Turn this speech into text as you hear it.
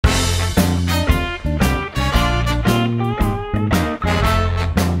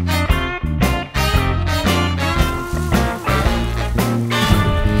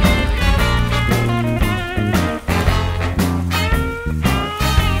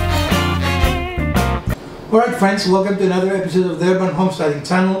Alright friends, welcome to another episode of the Urban Homesteading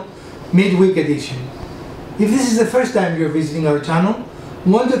channel, midweek edition. If this is the first time you're visiting our channel,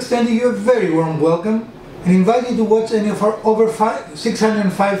 we want to extend to you a very warm welcome and invite you to watch any of our over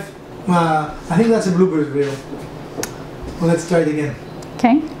 605, I think that's a bloopers reel. Well, let's try it again.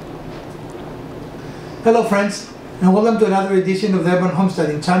 Okay. Hello friends, and welcome to another edition of the Urban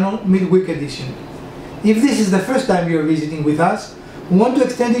Homesteading channel, midweek edition. If this is the first time you're visiting with us, we want to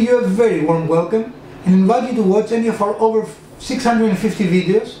extend to you a very warm welcome and invite you to watch any of our over 650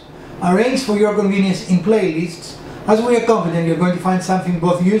 videos arranged for your convenience in playlists, as we are confident you're going to find something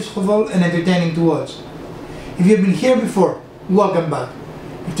both useful and entertaining to watch. If you've been here before, welcome back.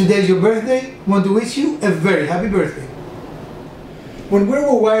 If today is your birthday, we want to wish you a very happy birthday. When we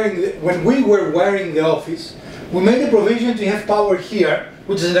were wiring the office, we made a provision to have power here,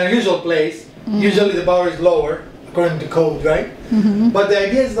 which is an unusual place. Usually the power is lower, according to code, right? But the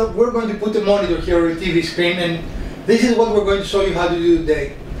idea is that we're going to put a monitor here or a TV screen, and this is what we're going to show you how to do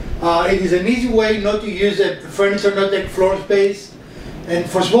today. It is an easy way not to use furniture, not take floor space, and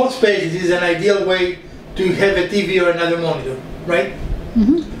for small space it is an ideal way to have a TV or another monitor, right?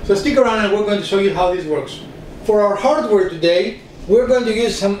 So stick around and we're going to show you how this works. For our hardware today, we're going to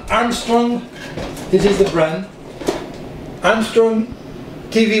use some Armstrong, this is the brand, Armstrong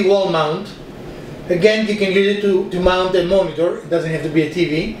TV wall mount. Again, you can use it to mount a monitor, it doesn't have to be a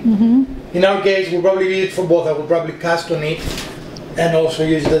TV. In our case, we'll probably use it for both. I will probably cast on it and also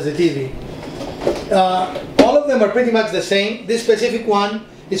use it as a TV. All of them are pretty much the same. This specific one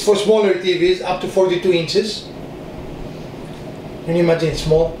is for smaller TVs, up to 42 inches. Can you imagine it's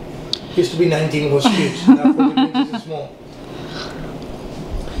small? It used to be 19 was huge, now 42 inches is small.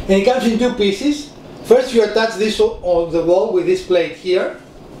 And it comes in two pieces. First you attach this on the wall with this plate here.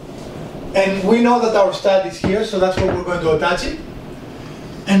 And we know that our stud is here, so that's where we're going to attach it.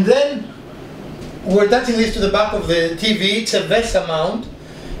 And then we're attaching this to the back of the TV. It's a VESA mount.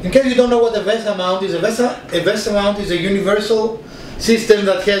 In case you don't know what a VESA mount is, a VESA mount is a universal system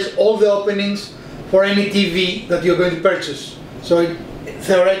that has all the openings for any TV that you're going to purchase. So it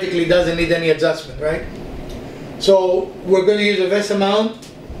theoretically doesn't need any adjustment, right? So we're going to use a VESA mount.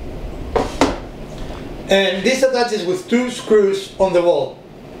 And this attaches with two screws on the wall.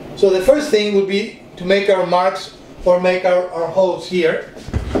 So the first thing will be to make our marks or make our holes here.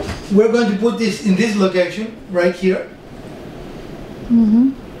 We're going to put this in this location, right here.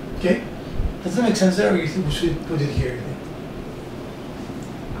 Okay? Does that make sense there, or you think we should put it here?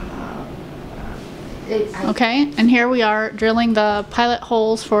 Okay, and here we are drilling the pilot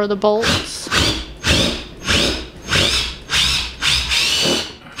holes for the bolts.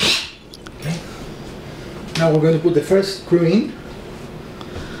 Okay. Now we're going to put the first screw in.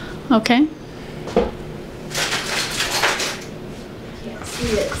 Okay.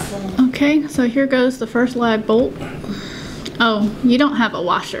 Okay, so here goes the first lag bolt. Oh, you don't have a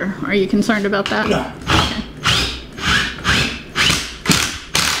washer. Are you concerned about that? No.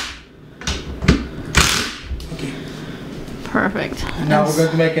 Okay. Perfect. And now we're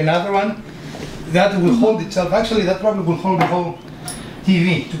going to make another one. That will hold itself. Actually, that probably will hold the whole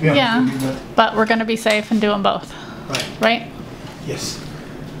TV, to be honest with you. But we're going to be safe and do them both. Right. Right? Yes.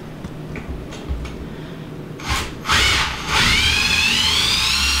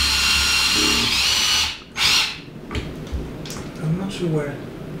 I'm not sure where.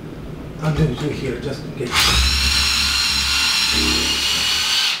 I'll do it here, just in case.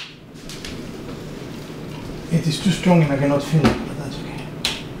 It is too strong and I cannot feel it, but that's okay.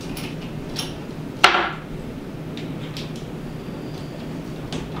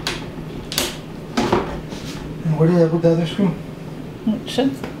 And where did I put the other screw? It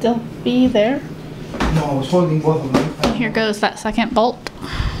should still be there. No, I was holding both of them. And here goes that second bolt.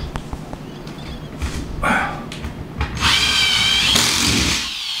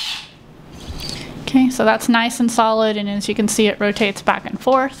 Okay, so that's nice and solid, and as you can see, it rotates back and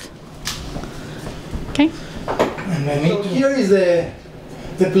forth. Okay. And then so here is the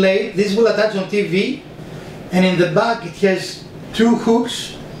plate. This will attach on TV, and in the back it has two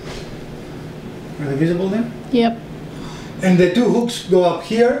hooks. Are they visible there? Yep. And the two hooks go up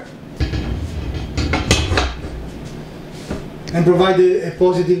here and provide a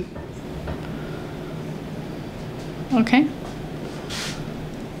positive. Okay.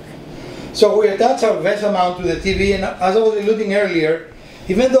 So we attach our VESA mount to the TV, and as I was alluding earlier,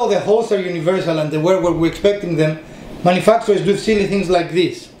 even though the holes are universal and they were where we're expecting them, manufacturers do silly things like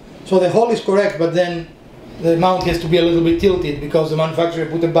this. So the hole is correct, but then the mount has to be a little bit tilted because the manufacturer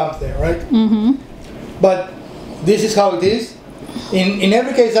put a bump there, right? But this is how it is. In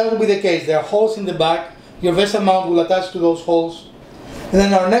every case, that will be the case. There are holes in the back. Your VESA mount will attach to those holes. And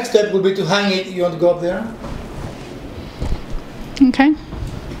then our next step will be to hang it. You want to go up there? Okay.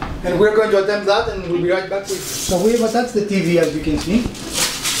 And we're going to attempt that, and we'll be right back with you. So we have attached the TV, as you can see.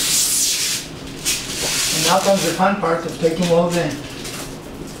 And now comes the fun part of taking all the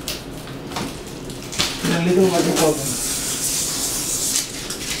little, what do you call them,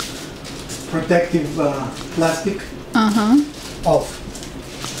 protective plastic off.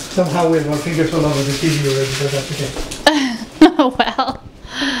 Somehow we have our fingers all over the TV already, but that's okay. Oh, well.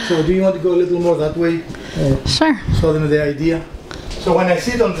 So do you want to go a little more that way? Sure. Show them the idea. So when I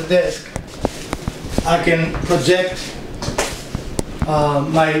sit on the desk, I can project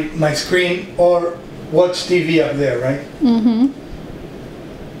my screen or watch TV up there, right?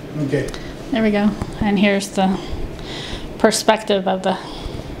 Okay. There we go. And here's the perspective of the...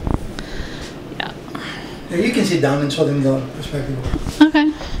 Yeah. You can sit down and show them the perspective.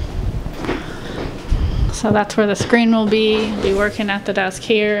 Okay. So that's where the screen will be. Be working at the desk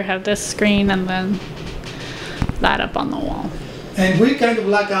here, have this screen, and then that up on the wall. And we kind of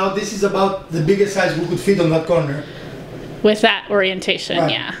luck out. This is about the biggest size we could fit on that corner. With that orientation,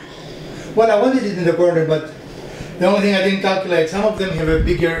 right. Yeah. Well, I wanted it in the corner, but the only thing I didn't calculate, some of them have a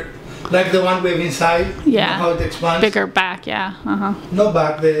bigger, like the one we have inside. Yeah. How it expands. Bigger back, yeah. No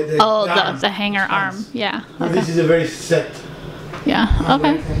back, the hanger arm, yeah. Okay. This is a very set. Yeah,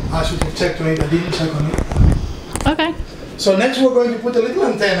 okay. I should have checked on it, I didn't check on it. Okay. So next we're going to put a little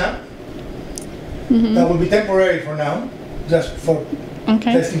antenna. That will be temporary for now, just for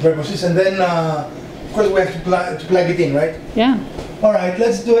testing purposes. And then, of course, we have to plug it in, right? Yeah. All right,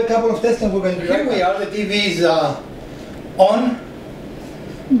 let's do a couple of tests and we're going to be here. We are, the TV is on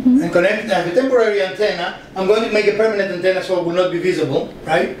and connected. I have a temporary antenna. I'm going to make a permanent antenna so it will not be visible,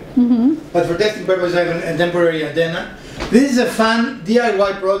 right? But for testing purposes, I have a temporary antenna. This is a fun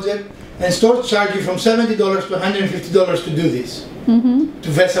DIY project, and stores charge you from $70 to $150 to do this, to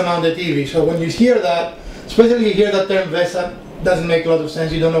VESA mount the TV. So when you hear that, especially you hear that term VESA, doesn't make a lot of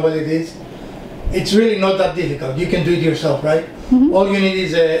sense, you don't know what it is. It's really not that difficult, you can do it yourself, right? All you need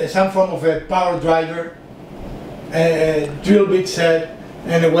is some form of a power driver, a drill bit set,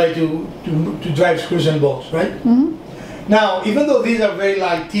 and a way to drive screws and bolts, right? Now, even though these are very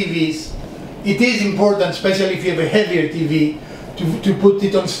light TVs, it is important, especially if you have a heavier TV, to put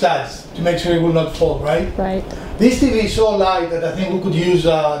it on studs to make sure it will not fall, right? Right. This TV is so light that I think we could use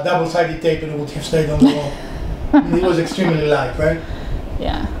double-sided tape and it would have stayed on the wall. It was extremely light, right?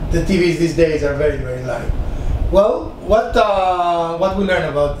 Yeah. The TVs these days are very, very light. Well, what we learned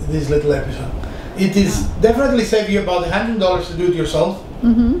about this little episode? It is definitely save you about $100 to do it yourself.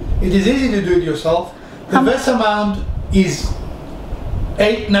 It is easy to do it yourself. The VESA mount is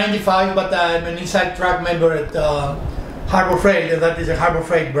 $8.95, but I'm an Inside Track member at Harbor Freight, and that is a Harbor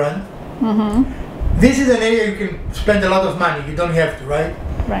Freight brand. This is an area you can spend a lot of money. You don't have to, right?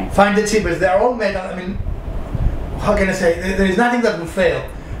 Right. Find the cheapest. They are all made. I mean, how can I say? There is nothing that will fail.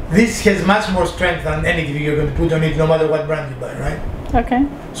 This has much more strength than any TV you're going to put on it, no matter what brand you buy, right? Okay.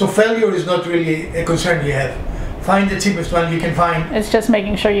 So failure is not really a concern you have. Find the cheapest one you can find. It's just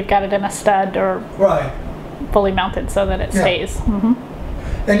making sure you've got it in a stud or fully mounted so that it stays.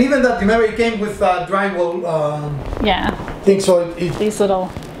 And even that, remember, it came with drywall thing, so these little...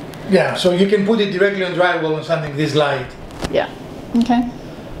 Yeah, so you can put it directly on drywall on something this light. Yeah. Okay.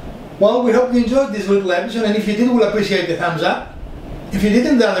 Well, we hope you enjoyed this little episode, and if you did, we'll appreciate the thumbs up. If you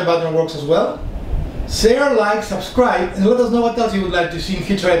didn't, the other button works as well. Share, like, subscribe, and let us know what else you would like to see in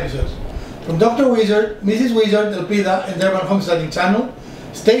future episodes. From Dr. Wizard, Mrs. Wizard, Elpida, and Urban Homesteading Channel,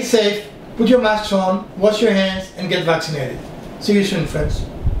 stay safe, put your masks on, wash your hands, and get vaccinated. See you soon, friends.